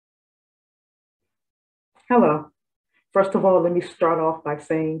Hello. First of all, let me start off by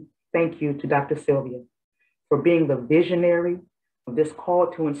saying thank you to Dr. Sylvia for being the visionary of this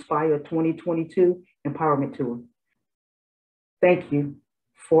Call to Inspire 2022 Empowerment Tour. Thank you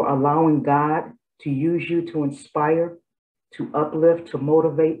for allowing God to use you to inspire, to uplift, to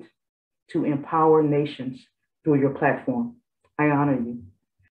motivate, to empower nations through your platform. I honor you.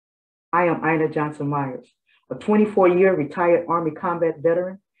 I am Ina Johnson Myers, a 24-year retired Army combat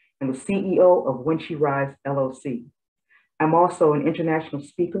veteran and the CEO of When She Rise LLC. I'm also an international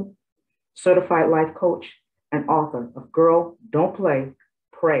speaker, certified life coach, and author of Girl, Don't Play,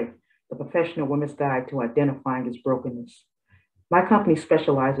 Pray, the professional women's guide to identifying as brokenness. My company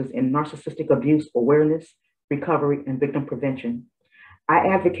specializes in narcissistic abuse awareness, recovery, and victim prevention. I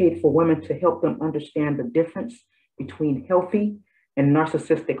advocate for women to help them understand the difference between healthy and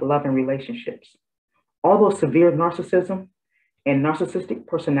narcissistic love and relationships. Although severe narcissism and narcissistic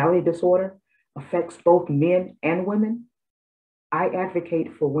personality disorder affects both men and women, I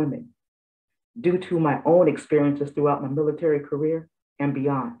advocate for women due to my own experiences throughout my military career and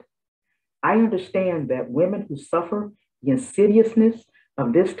beyond. I understand that women who suffer the insidiousness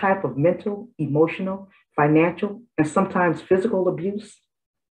of this type of mental, emotional, financial, and sometimes physical abuse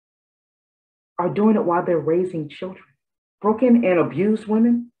are doing it while they're raising children. Broken and abused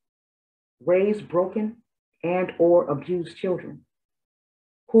women raise broken and or abused children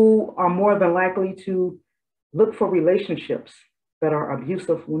who are more than likely to look for relationships that are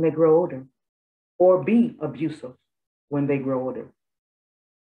abusive when they grow older or be abusive when they grow older,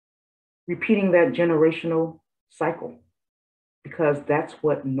 repeating that generational cycle because that's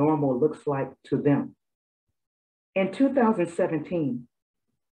what normal looks like to them. In 2017,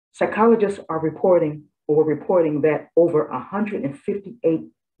 psychologists are reporting that over 158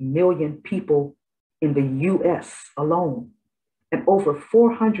 million people in the US alone and over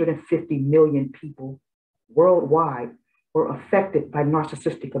 450 million people worldwide were affected by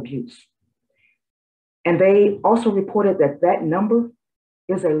narcissistic abuse. And they also reported that that number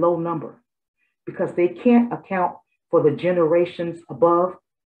is a low number because they can't account for the generations above,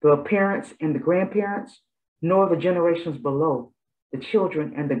 the parents and the grandparents, nor the generations below, the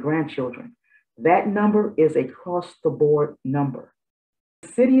children and the grandchildren. That number is a across the board number. The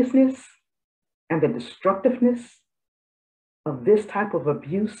insidiousness and the destructiveness of this type of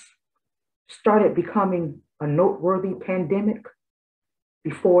abuse started becoming a noteworthy pandemic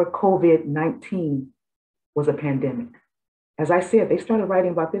before COVID-19 was a pandemic. As I said, they started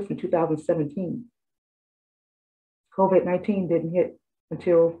writing about this in 2017. COVID-19 didn't hit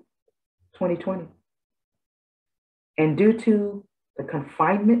until 2020. And due to the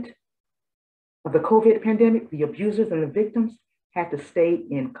confinement of the COVID pandemic, the abusers and the victims had to stay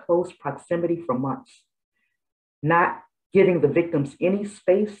in close proximity for months, not giving the victims any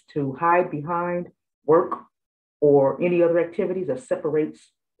space to hide behind work or any other activities that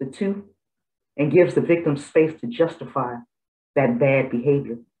separates the two and gives the victims space to justify that bad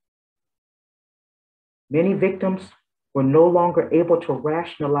behavior. Many victims were no longer able to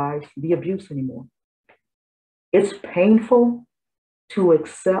rationalize the abuse anymore. It's painful to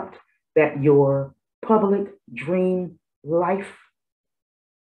accept that your public dream life,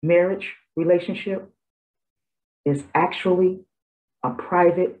 marriage, relationship is actually a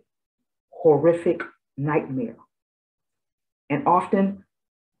private, horrific nightmare. And often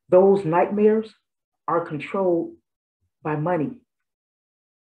those nightmares are controlled by money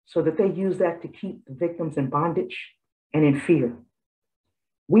so that they use that to keep the victims in bondage and in fear.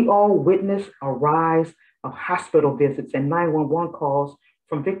 We all witness a rise of hospital visits and 911 calls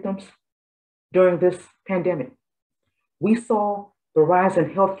from victims during this pandemic. We saw the rise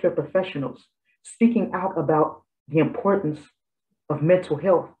in healthcare professionals speaking out about the importance of mental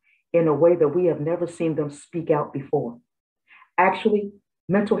health in a way that we have never seen them speak out before. Actually,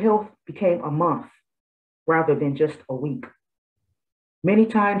 mental health became a month rather than just a week. Many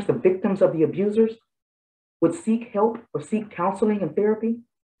times the victims of the abusers would seek help or seek counseling and therapy,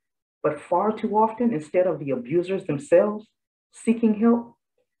 but far too often, instead of the abusers themselves seeking help,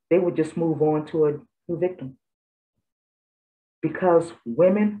 they would just move on to a new victim. Because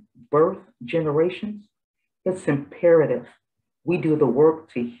women birth generations, it's imperative we do the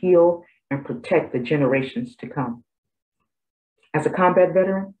work to heal and protect the generations to come. As a combat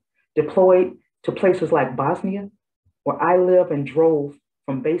veteran, deployed to places like Bosnia, where I live and drove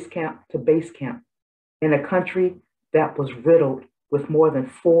from base camp to base camp in a country that was riddled with more than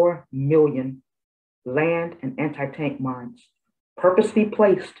 4 million land and anti-tank mines, purposely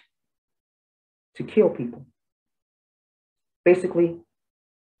placed to kill people. Basically,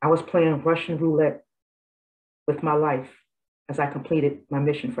 I was playing Russian roulette with my life as I completed my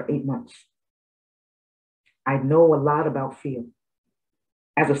mission for 8 months. I know a lot about fear.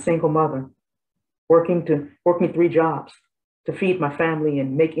 As a single mother, working 3 jobs to feed my family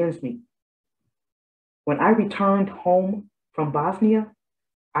and make ends meet. When I returned home from Bosnia,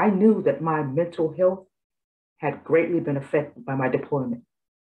 I knew that my mental health had greatly been affected by my deployment.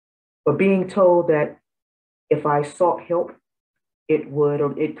 But being told that if I sought help,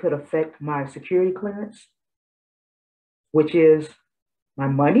 it could affect my security clearance, which is my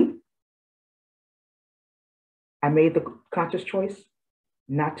money, I made the conscious choice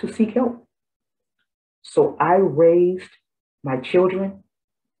not to seek help. So I raised my children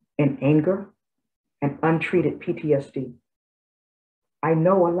in anger and untreated PTSD. I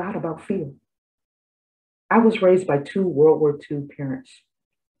know a lot about fear. I was raised by 2 World War II parents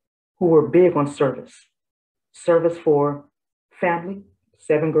who were big on service. Service for family,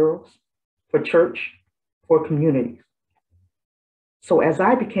 7 girls, for church, for communities. So as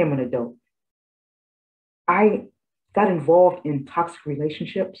I became an adult, I got involved in toxic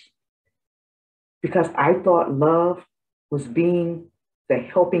relationships because I thought love was being the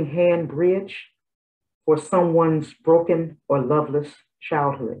helping hand bridge for someone's broken or loveless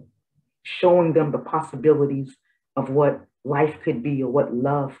childhood, showing them the possibilities of what life could be or what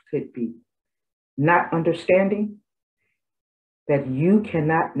love could be. Not understanding that you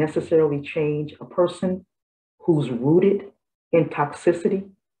cannot necessarily change a person who's rooted in toxicity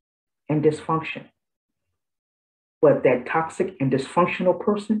and dysfunction. But that toxic and dysfunctional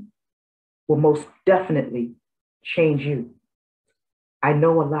person will most definitely change you. I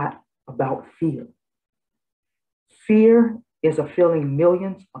know a lot about fear. Fear is a feeling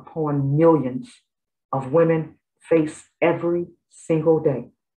millions upon millions of women face every single day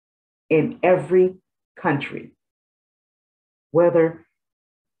in every country, whether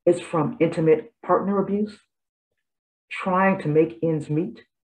it's from intimate partner abuse, trying to make ends meet,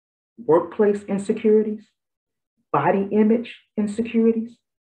 workplace insecurities, body image insecurities,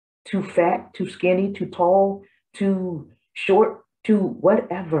 too fat, too skinny, too tall, too short, too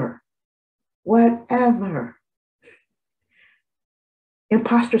whatever.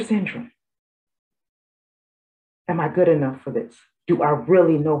 Imposter syndrome. Am I good enough for this? Do I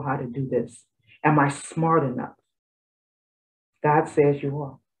really know how to do this? Am I smart enough? God says you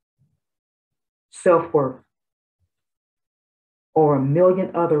are. Self-worth, or a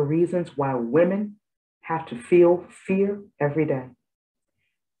million other reasons why women have to feel fear every day.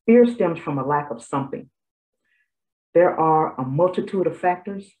 Fear stems from a lack of something. There are a multitude of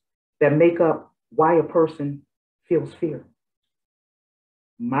factors that make up why a person feels fear.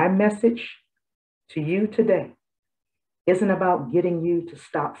 My message to you today isn't about getting you to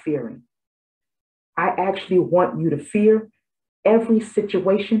stop fearing. I actually want you to fear every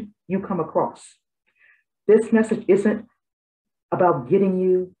situation you come across. This message isn't about getting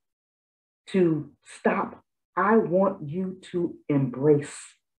you to stop. I want you to embrace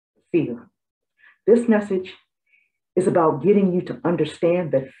fear. This message is about getting you to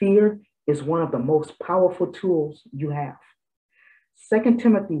understand that fear is one of the most powerful tools you have. 2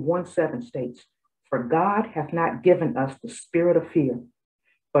 Timothy 1:7 states, "For God hath not given us the spirit of fear,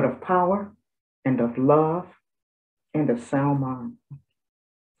 but of power and of love and a sound mind."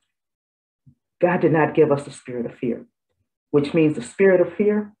 God did not give us the spirit of fear, which means the spirit of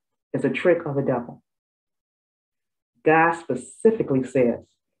fear is a trick of the devil. God specifically says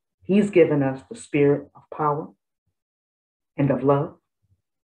he's given us the spirit of power and of love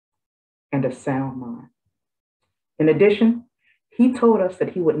and a sound mind. In addition, he told us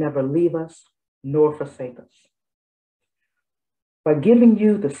that he would never leave us nor forsake us. By giving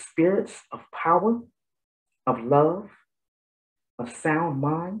you the spirits of power, of love, of sound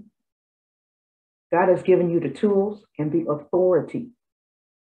mind, God has given you the tools and the authority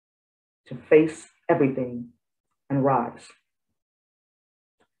to face everything and rise.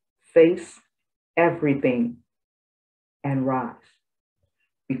 Face everything and rise.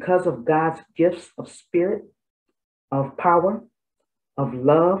 Because of God's gifts of spirit, of power, of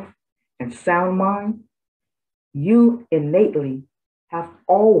love, and sound mind, you innately have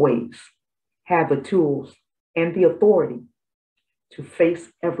always had the tools and the authority to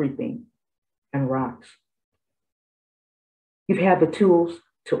face everything and rise. You've had the tools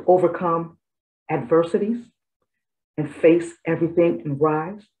to overcome adversities and face everything and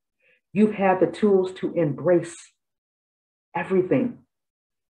rise. You've had the tools to embrace everything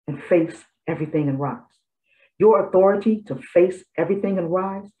and face everything and rise. Your authority to face everything and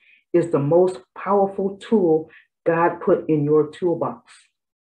rise is the most powerful tool God put in your toolbox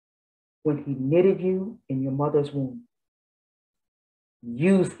when he knitted you in your mother's womb.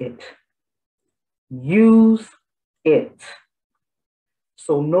 Use it. Use it.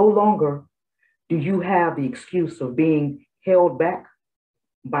 So no longer Do you have the excuse of being held back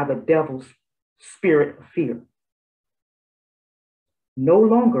by the devil's spirit of fear? No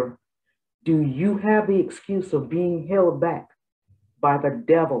longer do you have the excuse of being held back by the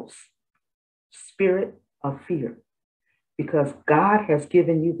devil's spirit of fear, because God has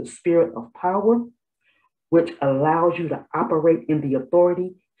given you the spirit of power, which allows you to operate in the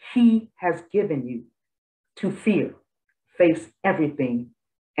authority he has given you to fear, face everything,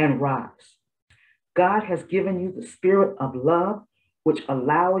 and rise. God has given you the spirit of love, which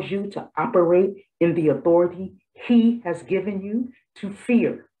allows you to operate in the authority he has given you to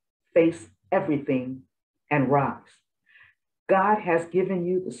fear, face everything, and rise. God has given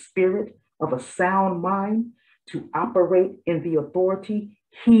you the spirit of a sound mind to operate in the authority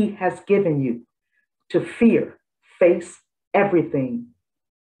he has given you to fear, face everything,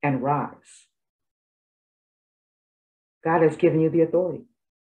 and rise. God has given you the authority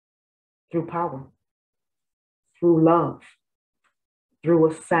through power, through love, through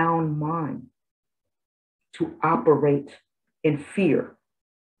a sound mind to operate in fear,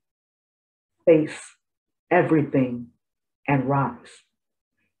 face everything, and rise.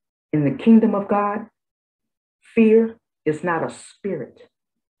 In the kingdom of God, fear is not a spirit.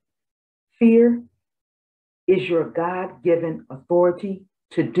 Fear is your God-given authority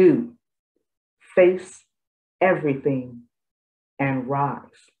to do, face everything, and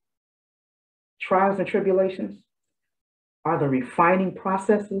rise. Trials and tribulations are the refining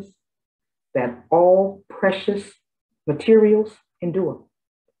processes that all precious materials endure.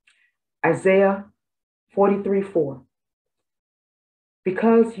 Isaiah 43:4.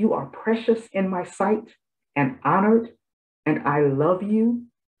 Because you are precious in my sight and honored, and I love you,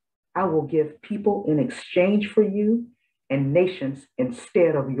 I will give people in exchange for you and nations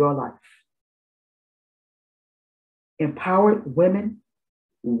instead of your life. Empowered women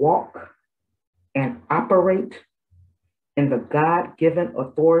walk and operate in the God-given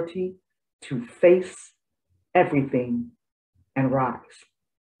authority to face everything and rise.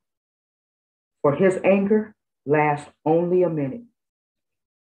 For his anger lasts only a minute,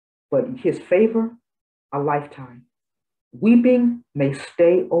 but his favor a lifetime. Weeping may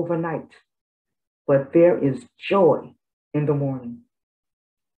stay overnight, but there is joy in the morning.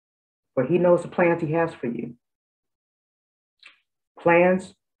 For he knows the plans he has for you.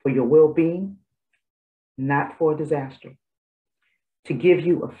 Plans for your well-being, not for disaster. To give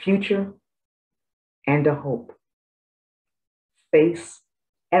you a future and a hope. Face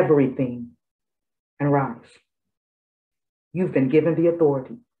everything and rise. You've been given the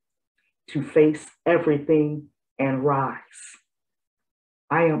authority to face everything and rise.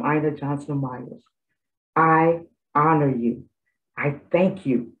 I am Ina Johnson-Myers. I honor you. I thank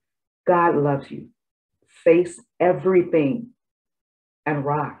you. God loves you. Face everything and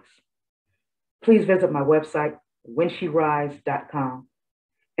rise. Please visit my website, whensherise.com,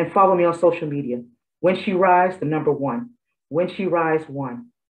 and follow me on social media. When She Rise, the number 1. When She Rise 1.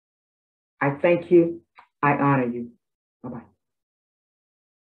 I thank you. I honor you. Bye-bye.